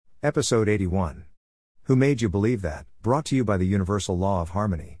Episode 81. Who made you believe that? Brought to you by the universal law of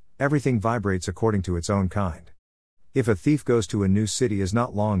harmony. Everything vibrates according to its own kind. If a thief goes to a new city, is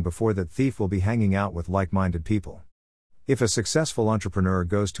not long before that thief will be hanging out with like-minded people. If a successful entrepreneur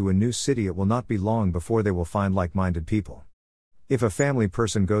goes to a new city, it will not be long before they will find like-minded people. If a family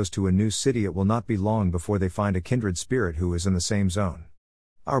person goes to a new city, it will not be long before they find a kindred spirit who is in the same zone.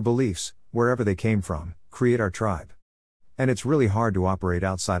 Our beliefs, wherever they came from, create our tribe. And it's really hard to operate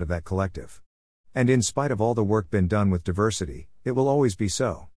outside of that collective. And in spite of all the work been done with diversity, it will always be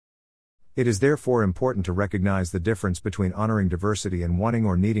so. It is therefore important to recognize the difference between honoring diversity and wanting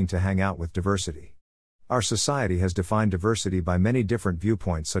or needing to hang out with diversity. Our society has defined diversity by many different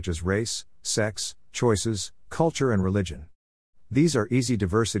viewpoints such as race, sex, choices, culture and religion. These are easy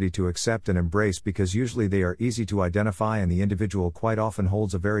diversity to accept and embrace because usually they are easy to identify, and the individual quite often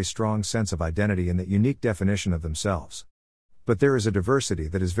holds a very strong sense of identity in that unique definition of themselves. But there is a diversity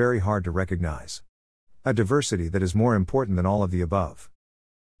that is very hard to recognize. A diversity that is more important than all of the above.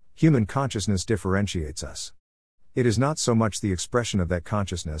 Human consciousness differentiates us. It is not so much the expression of that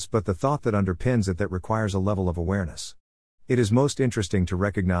consciousness but the thought that underpins it that requires a level of awareness. It is most interesting to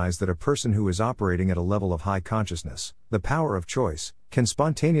recognize that a person who is operating at a level of high consciousness, the power of choice, can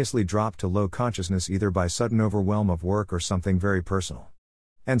spontaneously drop to low consciousness either by sudden overwhelm of work or something very personal.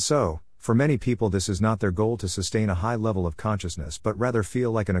 And so, for many people this is not their goal to sustain a high level of consciousness but rather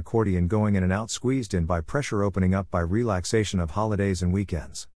feel like an accordion going in and out, squeezed in by pressure, opening up by relaxation of holidays and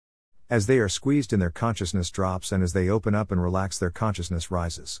weekends. As they are squeezed in, their consciousness drops, and as they open up and relax, their consciousness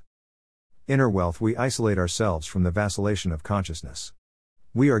rises. Inner wealth. We isolate ourselves from the vacillation of consciousness.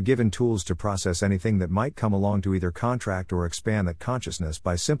 We are given tools to process anything that might come along, to either contract or expand that consciousness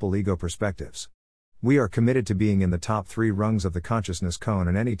by simple ego perspectives. We are committed to being in the top 3 rungs of the consciousness cone,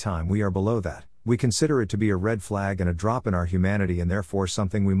 and any time we are below that, we consider it to be a red flag and a drop in our humanity, and therefore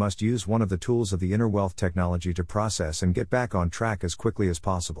something we must use one of the tools of the inner wealth technology to process and get back on track as quickly as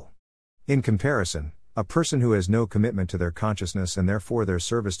possible. In comparison, a person who has no commitment to their consciousness and therefore their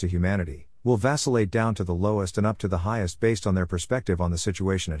service to humanity, will vacillate down to the lowest and up to the highest based on their perspective on the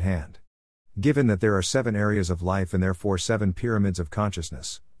situation at hand. Given that there are 7 areas of life and therefore 7 pyramids of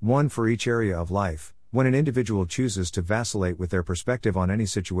consciousness, one for each area of life, when an individual chooses to vacillate with their perspective on any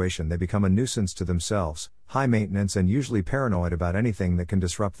situation, they become a nuisance to themselves, high maintenance and usually paranoid about anything that can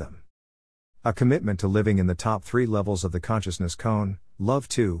disrupt them. A commitment to living in the top 3 levels of the consciousness cone, love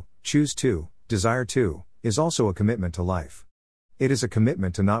to, choose to, desire to, is also a commitment to life. It is a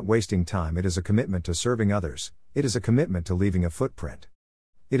commitment to not wasting time, it is a commitment to serving others, it is a commitment to leaving a footprint.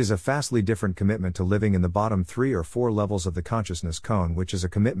 It is a vastly different commitment to living in the bottom 3 or 4 levels of the consciousness cone, which is a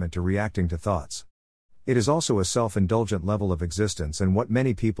commitment to reacting to thoughts. It is also a self-indulgent level of existence and what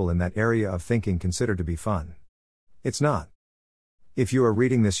many people in that area of thinking consider to be fun. It's not. If you are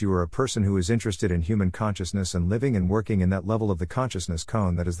reading this, you are a person who is interested in human consciousness and living and working in that level of the consciousness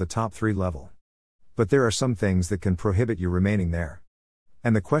cone that is the top 3 level. But there are some things that can prohibit you remaining there.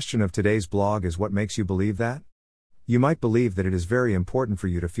 And the question of today's blog is, what makes you believe that? You might believe that it is very important for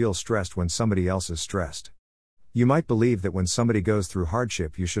you to feel stressed when somebody else is stressed. You might believe that when somebody goes through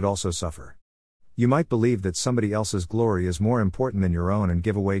hardship you should also suffer. You might believe that somebody else's glory is more important than your own and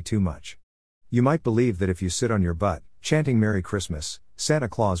give away too much. You might believe that if you sit on your butt, chanting Merry Christmas, Santa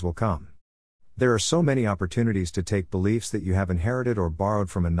Claus will come. There are so many opportunities to take beliefs that you have inherited or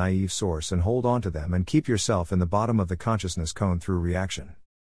borrowed from a naive source and hold on to them and keep yourself in the bottom of the consciousness cone through reaction.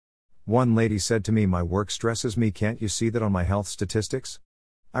 One lady said to me, "My work stresses me, can't you see that on my health statistics?"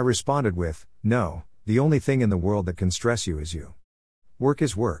 I responded with, "No, the only thing in the world that can stress you is you. Work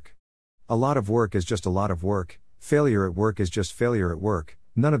is work. A lot of work is just a lot of work, failure at work is just failure at work,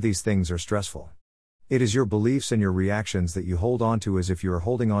 none of these things are stressful. It is your beliefs and your reactions that you hold on to as if you are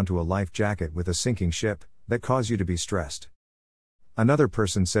holding on to a life jacket with a sinking ship, that cause you to be stressed." Another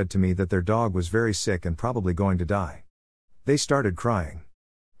person said to me that their dog was very sick and probably going to die. They started crying.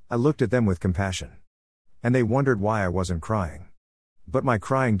 I looked at them with compassion. And they wondered why I wasn't crying. But my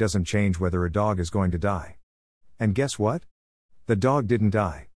crying doesn't change whether a dog is going to die. And guess what? The dog didn't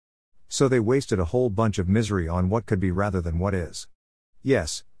die. So they wasted a whole bunch of misery on what could be rather than what is.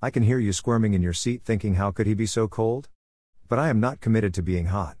 Yes, I can hear you squirming in your seat thinking, how could he be so cold? But I am not committed to being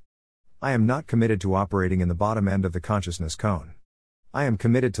hot. I am not committed to operating in the bottom end of the consciousness cone. I am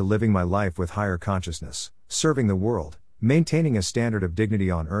committed to living my life with higher consciousness, serving the world, maintaining a standard of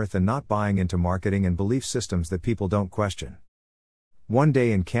dignity on earth and not buying into marketing and belief systems that people don't question. One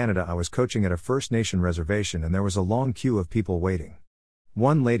day in Canada I was coaching at a First Nation reservation and there was a long queue of people waiting.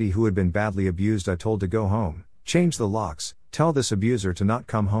 One lady who had been badly abused I told to go home, change the locks, tell this abuser to not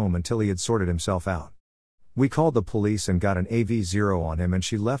come home until he had sorted himself out. We called the police and got an AV0 on him, and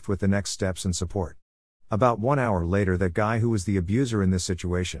she left with the next steps and support. About 1 hour later, that guy who was the abuser in this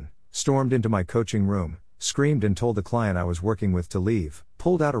situation stormed into my coaching room, screamed and told the client I was working with to leave,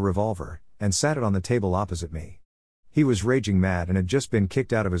 pulled out a revolver, and sat it on the table opposite me. He was raging mad and had just been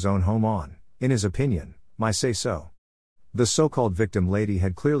kicked out of his own home on, in his opinion, my say-so. The so-called victim lady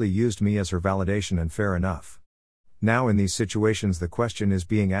had clearly used me as her validation, and fair enough. Now in these situations the question is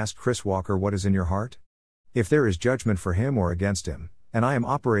being asked, Chris Walker, what is in your heart? If there is judgment for him or against him, and I am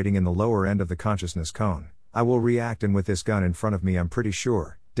operating in the lower end of the consciousness cone, I will react, and with this gun in front of me I'm pretty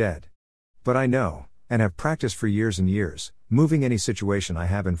sure, dead. But I know, and have practiced for years and years, moving any situation I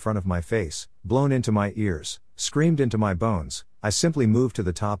have in front of my face, blown into my ears, screamed into my bones, I simply move to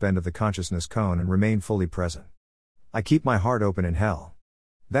the top end of the consciousness cone and remain fully present. I keep my heart open in hell.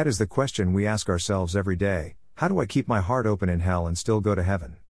 That is the question we ask ourselves every day: how do I keep my heart open in hell and still go to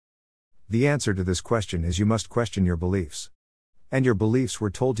heaven? The answer to this question is you must question your beliefs. And your beliefs were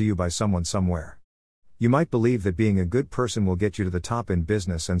told to you by someone somewhere. You might believe that being a good person will get you to the top in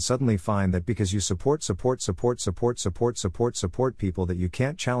business, and suddenly find that because you support people that you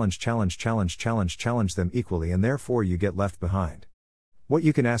can't challenge them equally, and therefore you get left behind. What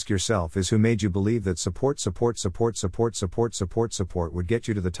you can ask yourself is, who made you believe that support would get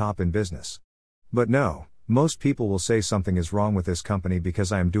you to the top in business? But no, most people will say something is wrong with this company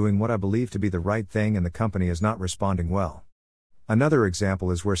because I am doing what I believe to be the right thing and the company is not responding well. Another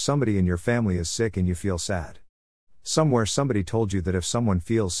example is where somebody in your family is sick and you feel sad. Somewhere somebody told you that if someone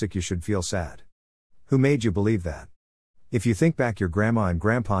feels sick you should feel sad. Who made you believe that? If you think back, your grandma and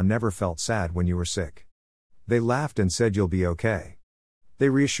grandpa never felt sad when you were sick. They laughed and said you'll be okay. They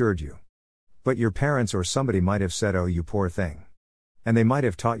reassured you. But your parents or somebody might have said, oh you poor thing. And they might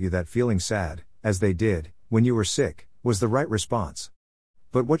have taught you that feeling sad, as they did, when you were sick, was the right response.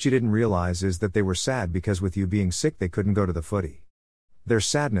 But what you didn't realize is that they were sad because with you being sick they couldn't go to the footy. Their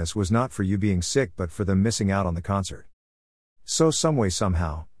sadness was not for you being sick but for them missing out on the concert. So some way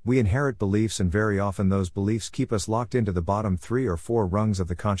somehow, we inherit beliefs, and very often those beliefs keep us locked into the bottom 3 or 4 rungs of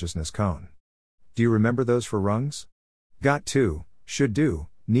the consciousness cone. Do you remember those 4 rungs? Got to, should do,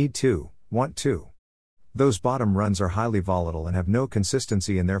 need to, want to. Those bottom rungs are highly volatile and have no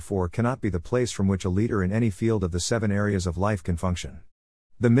consistency, and therefore cannot be the place from which a leader in any field of the 7 areas of life can function.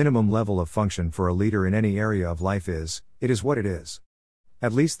 The minimum level of function for a leader in any area of life is, it is what it is.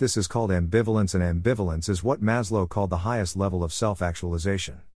 At least this is called ambivalence, and ambivalence is what Maslow called the highest level of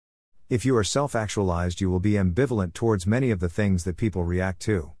self-actualization. If you are self-actualized, you will be ambivalent towards many of the things that people react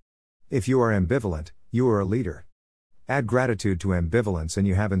to. If you are ambivalent, you are a leader. Add gratitude to ambivalence and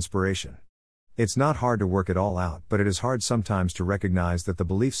you have inspiration. It's not hard to work it all out, but it is hard sometimes to recognize that the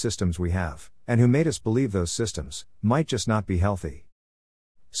belief systems we have, and who made us believe those systems, might just not be healthy.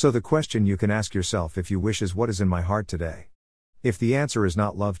 So the question you can ask yourself if you wish is, what is in my heart today? If the answer is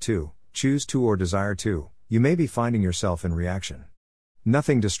not love to, choose to, or desire to, you may be finding yourself in reaction.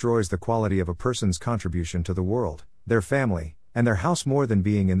 Nothing destroys the quality of a person's contribution to the world, their family, and their house more than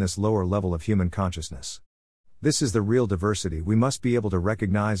being in this lower level of human consciousness. This is the real diversity we must be able to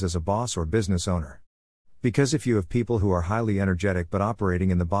recognize as a boss or business owner. Because if you have people who are highly energetic but operating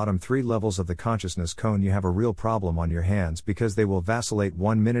in the bottom 3 levels of the consciousness cone, you have a real problem on your hands, because they will vacillate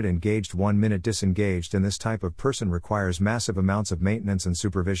 1 minute engaged, 1 minute disengaged, and this type of person requires massive amounts of maintenance and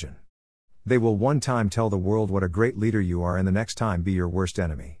supervision. They will one time tell the world what a great leader you are and the next time be your worst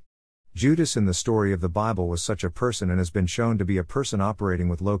enemy. Judas in the story of the Bible was such a person and has been shown to be a person operating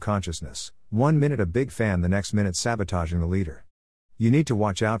with low consciousness, 1 minute a big fan, the next minute sabotaging the leader. You need to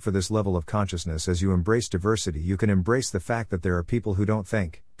watch out for this level of consciousness. As you embrace diversity, you can embrace the fact that there are people who don't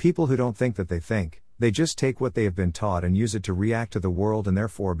think that they think, they just take what they have been taught and use it to react to the world and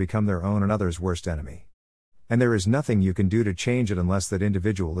therefore become their own and others' worst enemy. And there is nothing you can do to change it unless that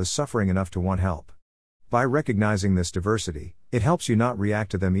individual is suffering enough to want help. By recognizing this diversity, it helps you not react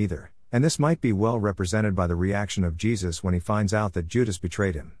to them either. And this might be well represented by the reaction of Jesus when he finds out that Judas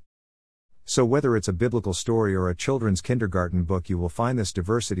betrayed him. So whether it's a biblical story or a children's kindergarten book, you will find this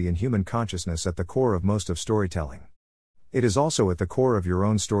diversity in human consciousness at the core of most of storytelling. It is also at the core of your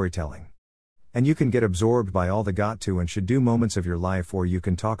own storytelling. And you can get absorbed by all the got to and should do moments of your life, or you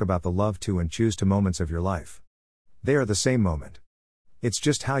can talk about the love to and choose to moments of your life. They are the same moment. It's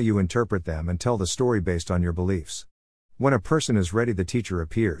just how you interpret them and tell the story based on your beliefs. When a person is ready, the teacher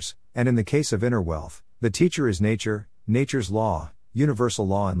appears, and in the case of inner wealth, the teacher is nature, nature's law, universal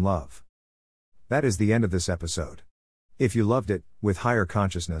law, and love. That is the end of this episode. If you loved it, with higher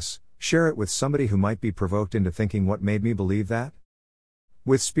consciousness, share it with somebody who might be provoked into thinking, what made me believe that?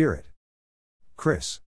 With Spirit. Chris.